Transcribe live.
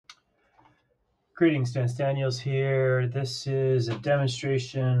Greetings, Dan Daniels here. This is a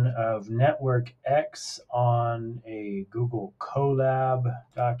demonstration of networkx on a Google Colab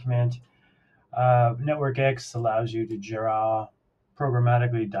document. networkx allows you to draw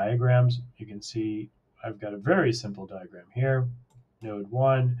programmatically diagrams. You can see I've got a very simple diagram here. Node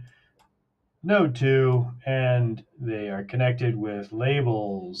 1, Node 2, and they are connected with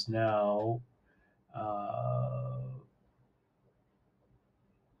labels. Now,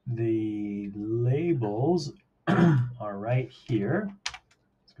 the labels are right here.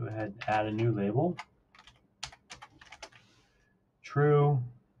 Let's go ahead and add a new label. True.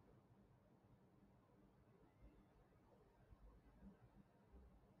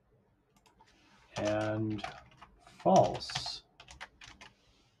 And false.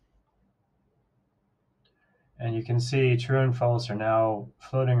 And you can see true and false are now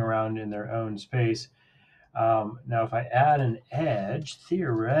floating around in their own space. Now, if I add an edge,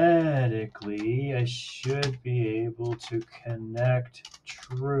 theoretically, I should be able to connect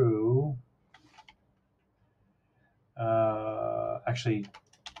true. Actually,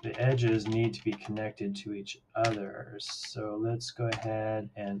 the edges need to be connected to each other. So let's go ahead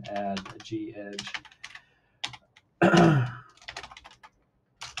and add a G edge.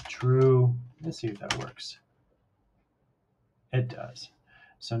 True. Let's see if that works. It does.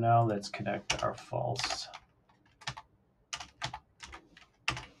 So now let's connect our false.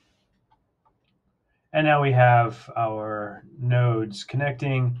 And now we have our nodes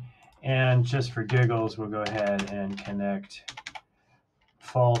connecting. And just for giggles, we'll go ahead and connect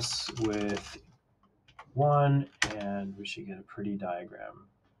false with 1, and we should get a pretty diagram.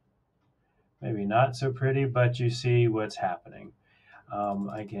 Maybe not so pretty, but you see what's happening.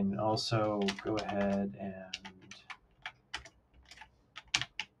 I can also go ahead and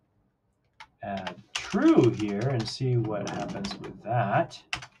add true here and see what happens with that.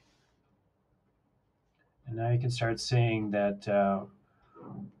 And now you can start seeing that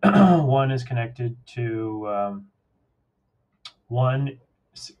 1 is connected to 1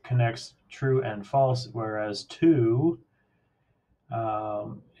 connects true and false, whereas 2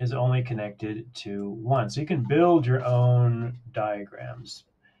 is only connected to 1. So you can build your own diagrams.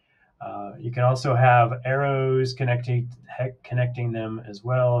 You can also have arrows connecting them as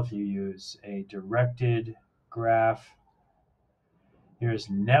well if you use a directed graph. Here's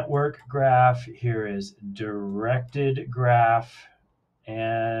network graph. Here is directed graph.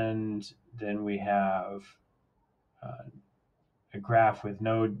 And then we have a graph with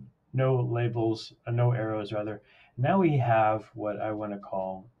no labels, no arrows rather. Now we have what I want to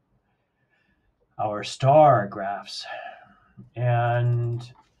call our star graphs. And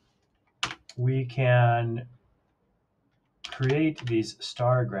we can create these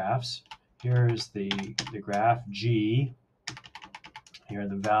star graphs. Here's the graph G. Here are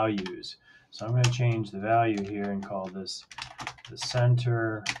the values. So I'm going to change the value here and call this the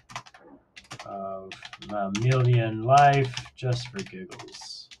center of mammalian life, just for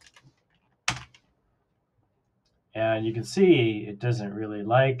giggles. And you can see it doesn't really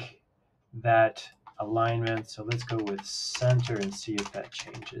like that alignment. So let's go with center and see if that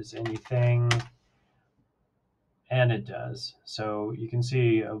changes anything. And it does. So you can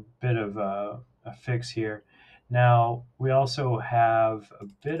see a bit of a fix here. Now, we also have a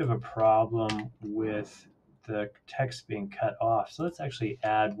bit of a problem with the text being cut off. So let's actually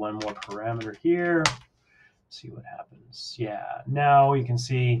add one more parameter here. See what happens. Yeah, now you can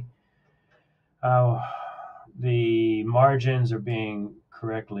see the margins are being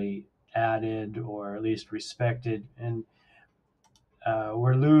correctly added, or at least respected, and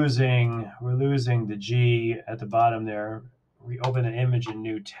we're losing the G at the bottom there. We open an image in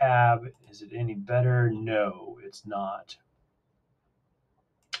new tab. Is it any better? No, it's not.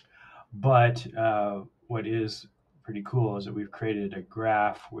 But what is pretty cool is that we've created a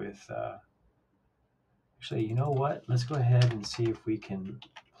graph with actually, you know what? Let's go ahead and see if we can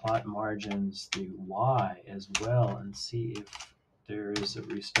plot margins the Y as well and see if there is a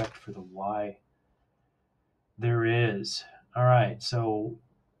respect for the Y. There is. All right, so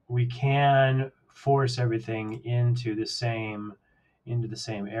we can force everything into the same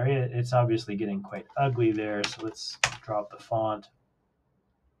area. It's obviously getting quite ugly there, so let's drop the font.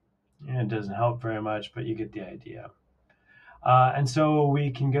 And it doesn't help very much, but you get the idea. And so we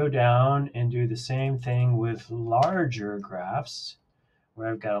can go down and do the same thing with larger graphs, where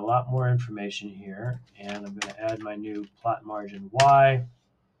I've got a lot more information here, and I'm going to add my new plot margin Y.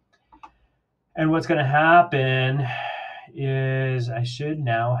 And what's going to happen is I should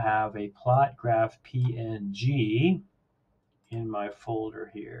now have a plot graph PNG in my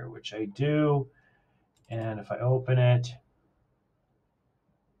folder here, which I do. And if I open it,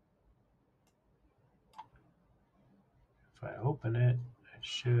 If I open it, it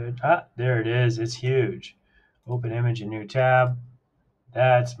should, there it is. It's huge. Open image, a new tab.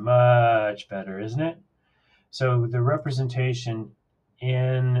 That's much better, isn't it? So the representation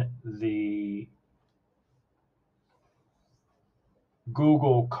in the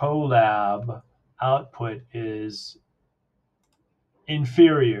Google Colab output is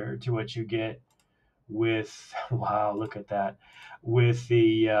inferior to what you get with, wow, look at that, with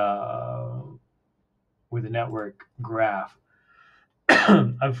the network graph.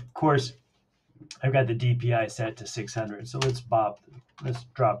 Of course, I've got the DPI set to 600, so let's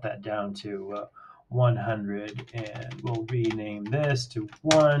drop that down to 100, and we'll rename this to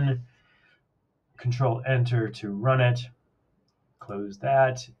 1. Control Enter to run it. Close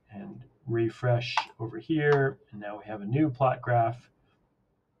that and refresh over here, and now we have a new plot graph.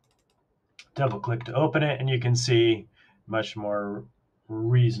 Double click to open it, and you can see much more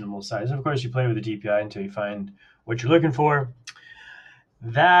reasonable size. And of course, you play with the DPI until you find what you're looking for.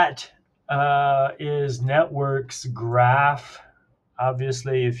 That is network's graph.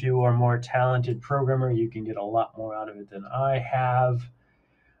 Obviously, if you are a more talented programmer, you can get a lot more out of it than I have.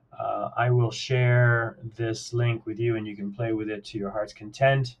 I will share this link with you, and you can play with it to your heart's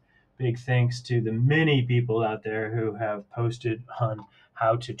content. Big thanks to the many people out there who have posted on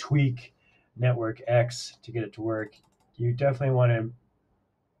how to tweak networkx to get it to work. You definitely want to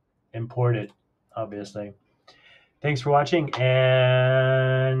import it, obviously. Thanks for watching,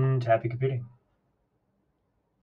 and happy computing.